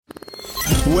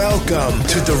Welcome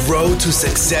to The Road to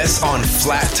Success on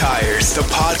Flat Tires, the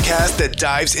podcast that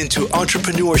dives into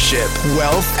entrepreneurship,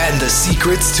 wealth, and the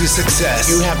secrets to success.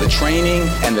 You have the training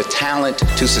and the talent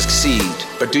to succeed,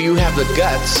 but do you have the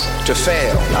guts to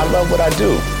fail? I love what I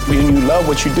do. When you love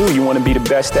what you do, you want to be the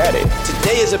best at it.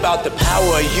 Today is about the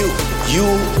power of you. You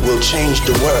will change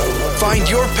the world. Find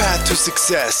your path to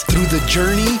success through the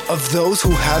journey of those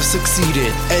who have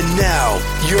succeeded. And now,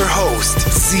 your host,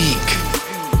 Zeke.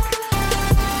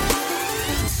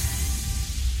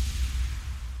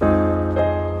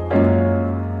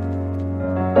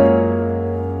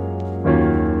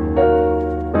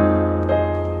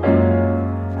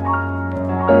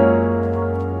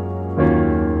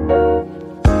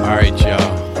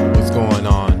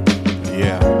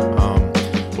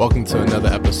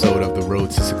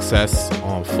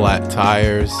 On Flat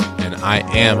Tires, and I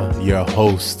am your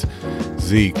host,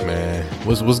 Zeke, man.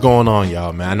 What's going on,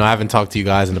 y'all, man? I know I haven't talked to you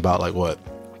guys in about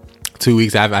 2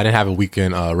 weeks. I didn't have a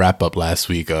weekend wrap up last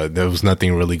week. There was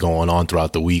nothing really going on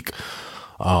throughout the week.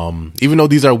 Even though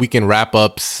these are weekend wrap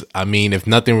ups, I mean, if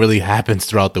nothing really happens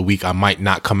throughout the week, I might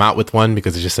not come out with one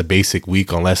because it's just a basic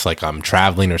week, unless I'm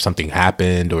traveling or something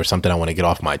happened or something I want to get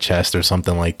off my chest or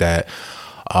something like that.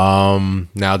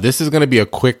 Now this is going to be a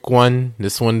quick one. I'm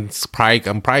probably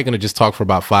going to just talk for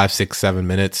about 5, 6, 7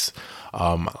 minutes.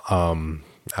 I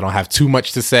don't have too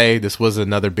much to say. This was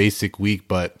another basic week,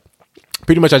 but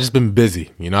pretty much I've just been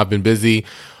busy. I've been busy,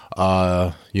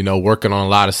 working on a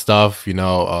lot of stuff,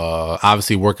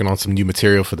 obviously working on some new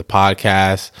material for the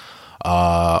podcast.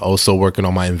 Also working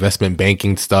on my investment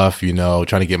banking stuff, trying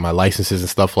to get my licenses and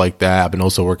stuff like that. I've been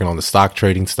also working on the stock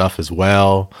trading stuff as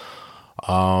well.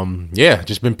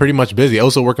 Just been pretty much busy.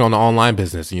 Also working on the online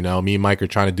business. Me and Mike are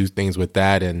trying to do things with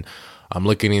that, and I'm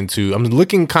looking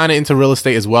kind of into real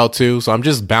estate as well too. So I'm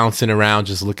just bouncing around,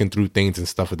 just looking through things and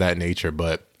stuff of that nature.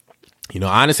 But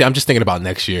honestly, I'm just thinking about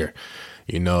next year.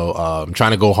 I'm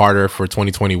trying to go harder for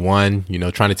 2021.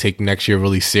 Trying to take next year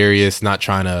really serious, not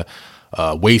trying to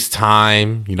waste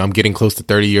time. I'm getting close to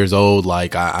 30 years old.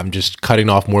 I'm just cutting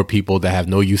off more people that have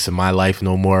no use in my life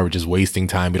no more. We're just wasting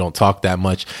time. We don't talk that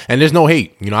much. And there's no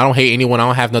hate. I don't hate anyone. I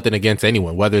don't have nothing against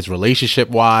anyone, whether it's relationship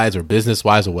wise or business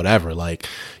wise or whatever.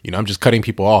 I'm just cutting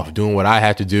people off, doing what I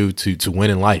have to do to win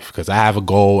in life, because I have a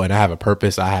goal and I have a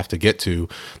purpose I have to get to,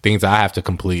 things I have to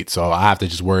complete. So I have to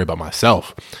just worry about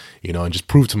myself, and just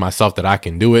prove to myself that I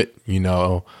can do it,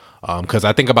 because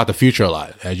I think about the future a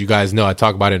lot. As you guys know, I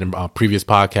talk about it in previous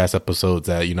podcast episodes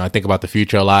that, I think about the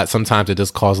future a lot. Sometimes it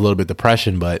does cause a little bit of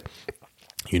depression, but,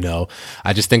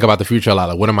 I just think about the future a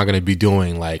lot. What am I going to be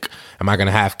doing? Am I going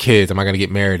to have kids? Am I going to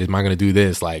get married? Am I going to do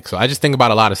this? So I just think about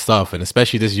a lot of stuff. And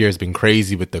especially this year has been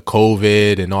crazy with the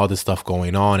COVID and all this stuff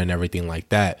going on and everything like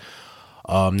that.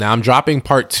 Now I'm dropping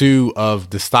part 2 of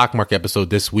the stock market episode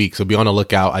this week. So be on the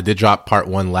lookout. I did drop part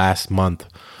 1 last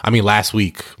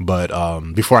week,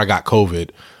 but before I got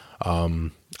COVID.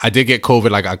 I did get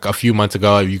COVID a few months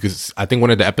ago. I think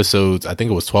one of the episodes, I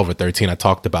think it was 12 or 13, I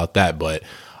talked about that, but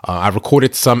I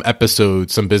recorded some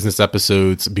business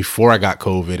episodes before I got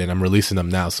COVID, and I'm releasing them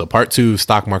now. So part 2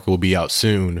 stock market will be out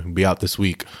soon, it'll be out this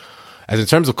week. As in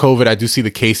terms of COVID, I do see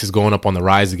the cases going up on the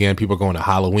rise again. People are going to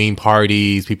Halloween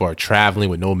parties. People are traveling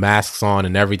with no masks on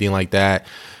and everything like that.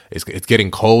 It's getting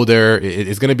colder.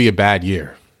 It's going to be a bad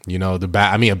year. A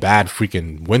bad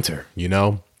freaking winter,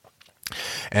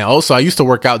 And also I used to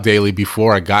work out daily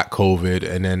before I got COVID,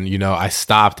 and then, I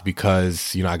stopped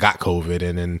because, I got COVID,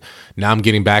 and then now I'm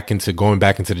going back into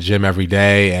the gym every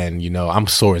day, and, I'm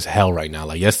sore as hell right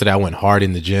now. Yesterday I went hard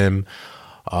in the gym,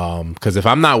 because if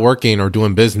I'm not working or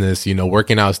doing business,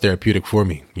 working out is therapeutic for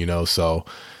me, so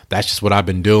that's just what I've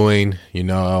been doing.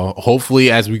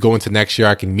 Hopefully as we go into next year,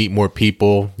 I can meet more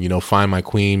people, find my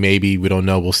queen, maybe. We don't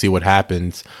know. We'll see what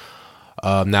happens.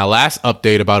 Now, last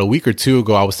update about a week or 2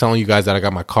 ago, I was telling you guys that I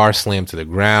got my car slammed to the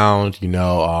ground.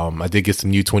 I did get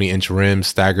some new 20-inch rims,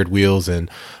 staggered wheels, and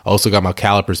also got my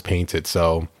calipers painted.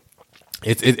 So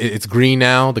it's green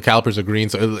now. The calipers are green.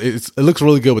 So it looks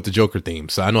really good with the Joker theme.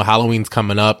 So I know Halloween's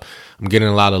coming up. I'm getting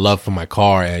a lot of love for my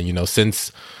car. And,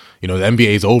 since the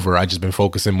NBA's over, I've just been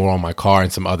focusing more on my car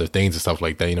and some other things and stuff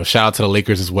like that. Shout out to the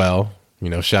Lakers as well.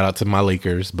 Shout out to my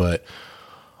Lakers. But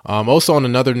also on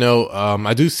another note,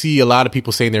 I do see a lot of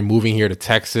people saying they're moving here to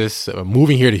Texas,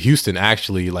 moving here to Houston,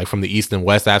 actually, from the East and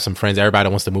West. I have some friends, everybody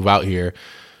wants to move out here.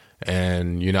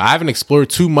 And, I haven't explored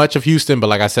too much of Houston,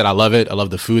 but like I said, I love it. I love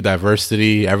the food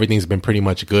diversity. Everything's been pretty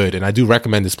much good. And I do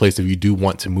recommend this place if you do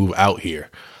want to move out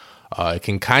here. It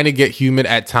can kind of get humid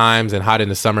at times and hot in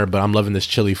the summer, but I'm loving this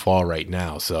chilly fall right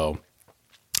now. So,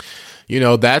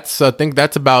 that's I think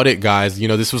that's about it, guys.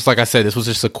 This was, like I said, this was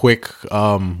just a quick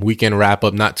weekend wrap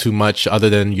up. Not too much other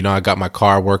than, I got my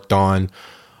car worked on.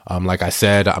 Like I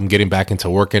said, I'm getting back into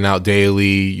working out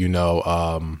daily,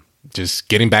 just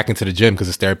getting back into the gym because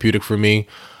it's therapeutic for me.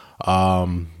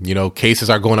 Cases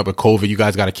are going up with COVID. You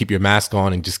guys got to keep your mask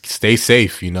on and just stay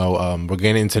safe. We're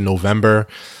getting into November.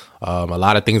 A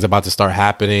lot of things about to start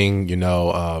happening,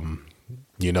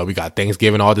 we got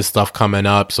Thanksgiving, all this stuff coming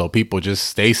up. So people just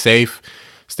stay safe,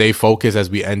 stay focused as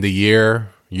we end the year,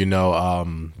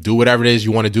 do whatever it is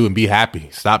you want to do and be happy.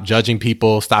 Stop judging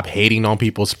people, stop hating on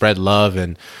people, spread love.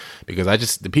 And because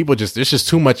there's just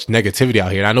too much negativity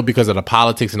out here. And I know because of the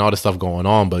politics and all the stuff going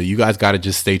on, but you guys got to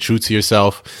just stay true to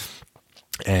yourself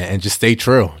and just stay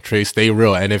true, stay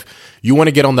real. And if you want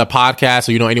to get on the podcast,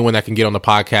 or anyone that can get on the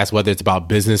podcast, whether it's about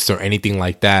business or anything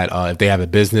like that, if they have a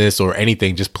business or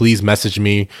anything, just please message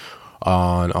me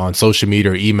on social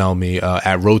media or email me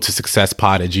at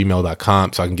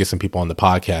roadtosuccesspod@gmail.com so I can get some people on the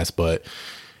podcast. But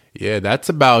yeah, that's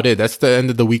about it. That's the end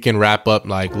of the weekend wrap up.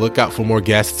 Like, look out for more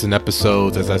guests and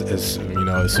episodes as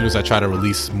soon as I try to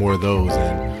release more of those.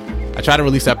 And I try to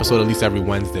release an episode at least every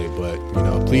Wednesday, but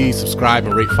please subscribe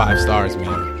and rate 5 stars, man.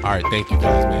 All right, thank you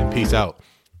guys, man. Peace out.